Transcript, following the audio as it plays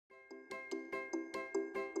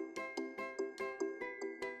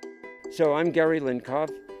So I'm Gary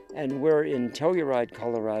Lincoff, and we're in Telluride,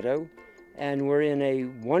 Colorado, and we're in a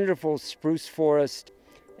wonderful spruce forest,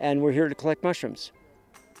 and we're here to collect mushrooms.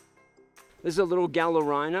 This is a little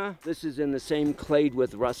Gallerina. This is in the same clade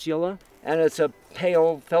with Russula, and it's a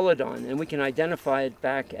pale Phelodon, and we can identify it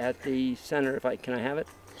back at the center. Can I have it?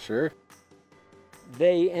 Sure.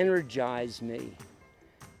 They energize me.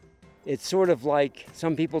 It's sort of like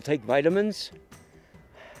some people take vitamins.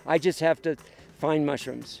 I just have to find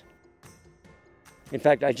mushrooms. In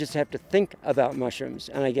fact, I just have to think about mushrooms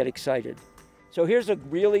and I get excited. So here's a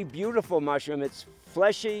really beautiful mushroom. It's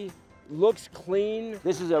fleshy, looks clean.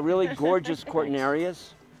 This is a really gorgeous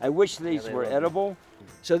Cortinarius. I wish these were edible.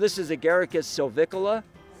 So this is Agaricus sylvicola.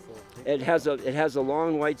 It has a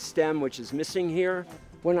long white stem, which is missing here.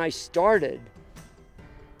 When I started,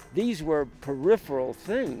 these were peripheral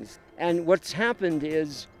things. And what's happened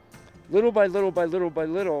is, little by little by little by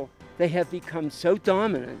little, they have become so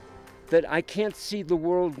dominant that I can't see the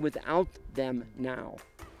world without them now.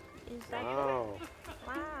 Wow.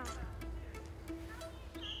 Wow.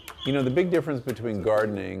 You know, the big difference between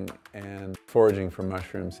gardening and foraging for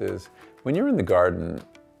mushrooms is when you're in the garden,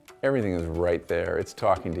 everything is right there. It's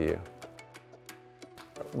talking to you.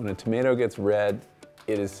 When a tomato gets red,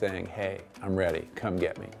 it is saying, hey, I'm ready, come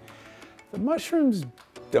get me. The mushrooms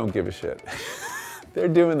don't give a shit. They're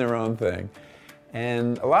doing their own thing.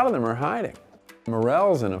 And a lot of them are hiding.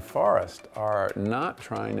 Morels in a forest are not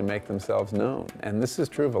trying to make themselves known. And this is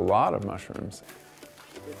true of a lot of mushrooms.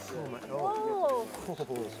 Whoa.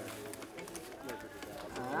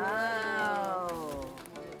 Wow.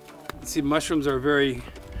 See, mushrooms are very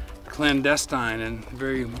clandestine and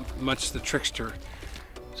very much the trickster.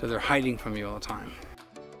 So they're hiding from you all the time.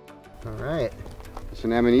 All right. It's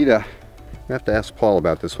an amanita. I have to ask Paul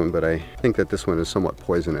about this one, but I think that this one is somewhat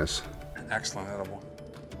poisonous. An excellent edible.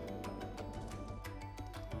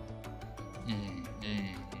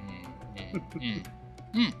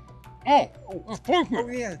 Oh, it's poisonous. Oh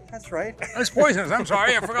yeah, that's right. It's poisonous. I'm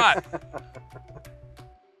sorry, I forgot.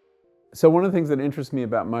 So one of the things that interests me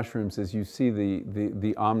about mushrooms is you see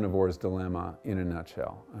the omnivore's dilemma in a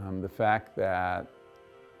nutshell. The fact that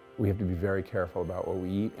we have to be very careful about what we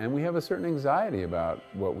eat, and we have a certain anxiety about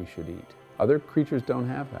what we should eat. Other creatures don't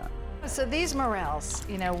have that. So these morels,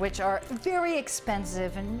 which are very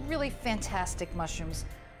expensive and really fantastic mushrooms,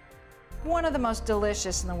 one of the most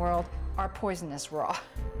delicious in the world, are poisonous raw.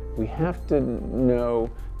 We have to know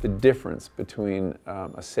the difference between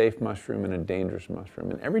a safe mushroom and a dangerous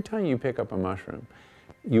mushroom. And every time you pick up a mushroom,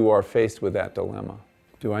 you are faced with that dilemma.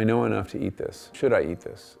 Do I know enough to eat this? Should I eat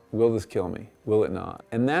this? Will this kill me? Will it not?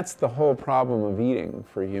 And that's the whole problem of eating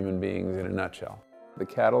for human beings in a nutshell. The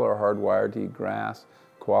cattle are hardwired to eat grass.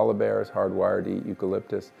 Koala bear is hardwired to eat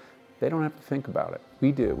eucalyptus. They don't have to think about it.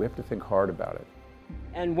 We do. We have to think hard about it.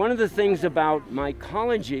 And one of the things about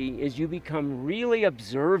mycology is you become really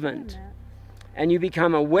observant and you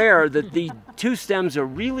become aware that the two stems are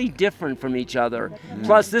really different from each other.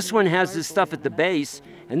 Plus this one has this stuff at the base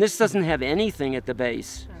and this doesn't have anything at the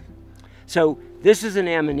base. So this is an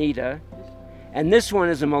amanita and this one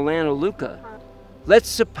is a melanoleuca. Let's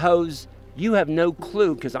suppose you have no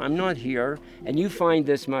clue, because I'm not here, and you find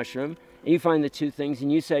this mushroom and you find the two things and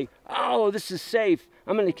you say, oh, this is safe,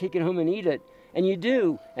 I'm going to kick it home and eat it. And you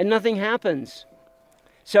do, and nothing happens.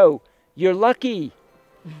 So you're lucky.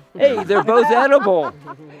 Hey, they're both edible.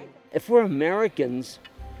 If we're Americans,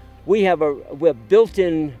 we have a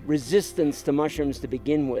built-in resistance to mushrooms to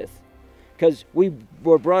begin with, because we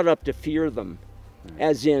were brought up to fear them,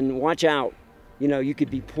 as in, watch out, you could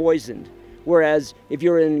be poisoned. Whereas if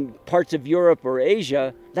you're in parts of Europe or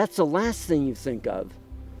Asia, that's the last thing you think of.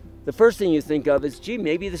 The first thing you think of is, gee,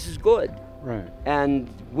 maybe this is good. Right. And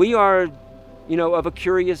we are, of a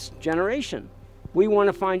curious generation. We want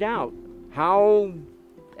to find out, how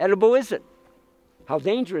edible is it? How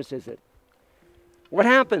dangerous is it? What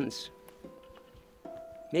happens?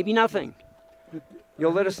 Maybe nothing.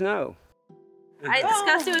 You'll let us know. I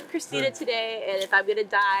discussed it with Christina today, and if I'm gonna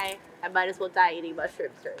die, I might as well die eating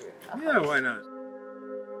mushrooms. Yeah, why not?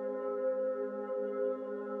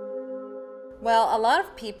 Well, a lot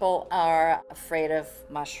of people are afraid of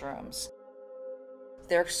mushrooms.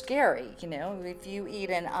 They're scary, If you eat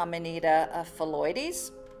an Amanita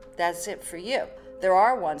phalloides, that's it for you. There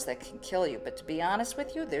are ones that can kill you, but to be honest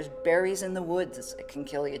with you, there's berries in the woods that can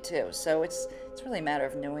kill you too. So it's really a matter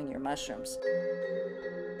of knowing your mushrooms.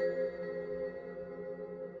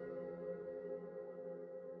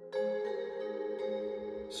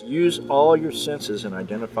 So use all your senses in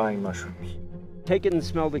identifying mushrooms. Take it and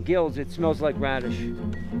smell the gills. It smells like radish.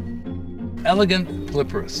 elegant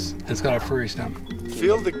polyporus. It's got a furry stem.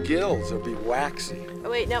 Feel the gills, it'll be waxy. Oh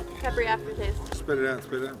wait, no, peppery aftertaste. Spit it out,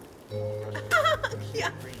 spit it out. Yeah.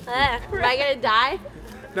 Am I gonna die?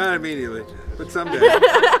 Not immediately, but someday.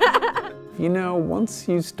 You know, once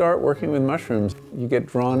you start working with mushrooms, you get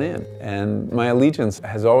drawn in. And my allegiance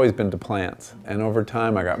has always been to plants. And over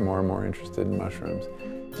time, I got more and more interested in mushrooms.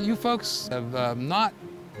 You folks have not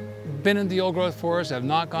been in the old growth forest, have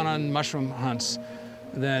not gone on mushroom hunts,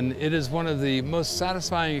 then it is one of the most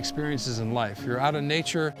satisfying experiences in life. You're out in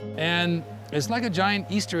nature, and it's like a giant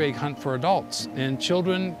Easter egg hunt for adults, and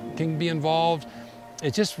children can be involved.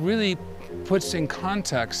 It just really puts in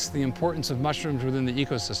context the importance of mushrooms within the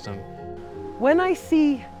ecosystem. When I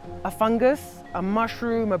see a fungus, a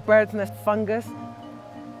mushroom, a bird's nest fungus,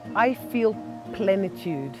 I feel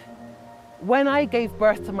plenitude. When I gave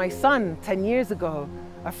birth to my son 10 years ago,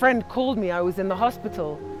 a friend called me, I was in the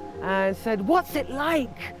hospital, and said, "What's it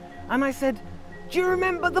like?" And I said, "Do you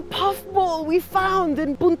remember the puffball we found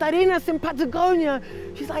in Punta Arenas in Patagonia?"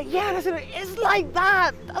 She's like, "Yeah." And I said, "It's like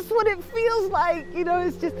that. That's what it feels like." You know,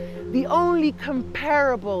 it's just the only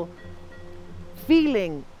comparable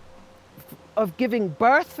feeling of giving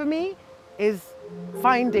birth for me is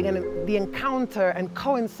finding the encounter and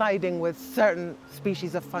coinciding with certain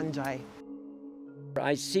species of fungi.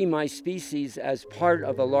 I see my species as part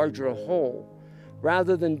of a larger whole,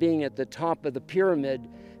 rather than being at the top of the pyramid,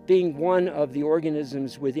 being one of the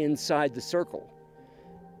organisms within inside the circle.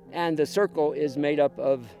 And the circle is made up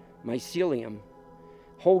of mycelium,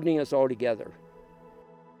 holding us all together.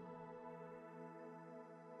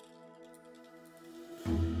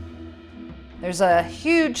 There's a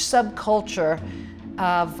huge subculture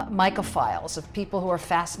of mycophiles, of people who are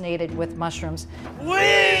fascinated with mushrooms.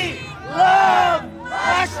 We love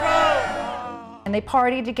mushrooms! And they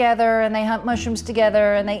party together, and they hunt mushrooms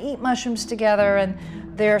together, and they eat mushrooms together, and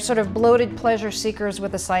they're sort of bloated pleasure seekers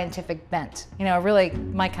with a scientific bent. You know, really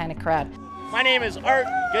my kind of crowd. My name is Art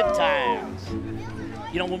Goodtimes.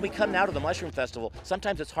 You know, when we come out to the mushroom festival,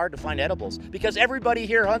 sometimes it's hard to find edibles because everybody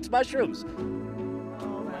here hunts mushrooms.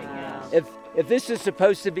 If this is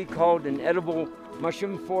supposed to be called an edible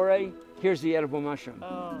mushroom foray, here's the edible mushroom.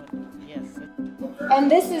 Oh, yes.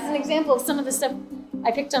 And this is an example of some of the stuff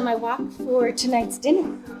I picked on my walk for tonight's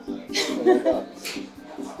dinner.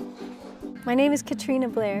 My name is Katrina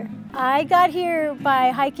Blair. I got here by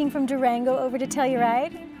hiking from Durango over to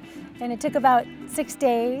Telluride, and it took about 6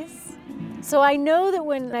 days. So I know that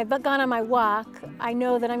when I've gone on my walk, I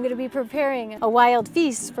know that I'm going to be preparing a wild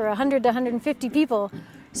feast for 100 to 150 people.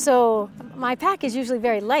 So my pack is usually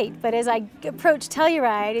very light, but as I approach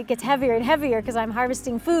Telluride, it gets heavier and heavier because I'm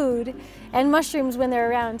harvesting food and mushrooms when they're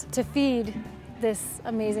around to feed this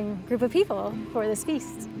amazing group of people for this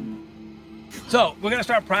feast. So we're going to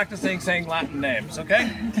start practicing saying Latin names, okay?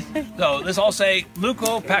 So let's all say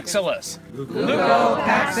Leucopaxillus.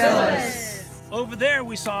 Leucopaxillus. Over there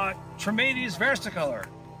we saw Trametes versicolor.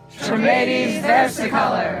 Trametes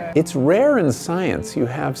versicolor. It's rare in science you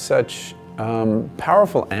have such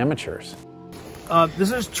powerful amateurs.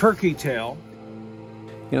 This is turkey tail.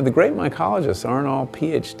 You know, the great mycologists aren't all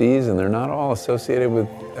PhDs, and they're not all associated with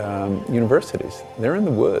universities. They're in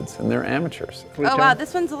the woods, and they're amateurs. Oh wow,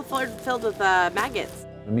 this one's filled with maggots.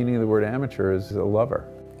 The meaning of the word amateur is a lover.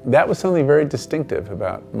 That was something very distinctive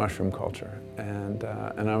about mushroom culture, and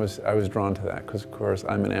I was drawn to that because, of course,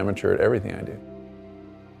 I'm an amateur at everything I do.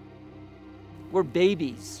 We're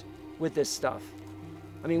babies with this stuff.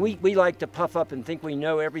 I mean, we like to puff up and think we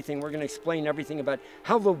know everything. We're going to explain everything about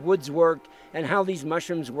how the woods work and how these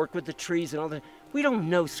mushrooms work with the trees and all that. We don't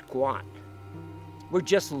know squat. We're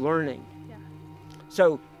just learning. Yeah.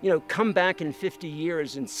 So, you know, come back in 50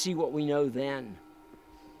 years and see what we know then.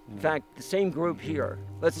 In fact, the same group here.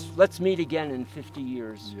 Let's meet again in 50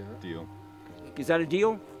 years. Yeah. Deal. Is that a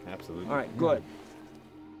deal? Absolutely. All right, good.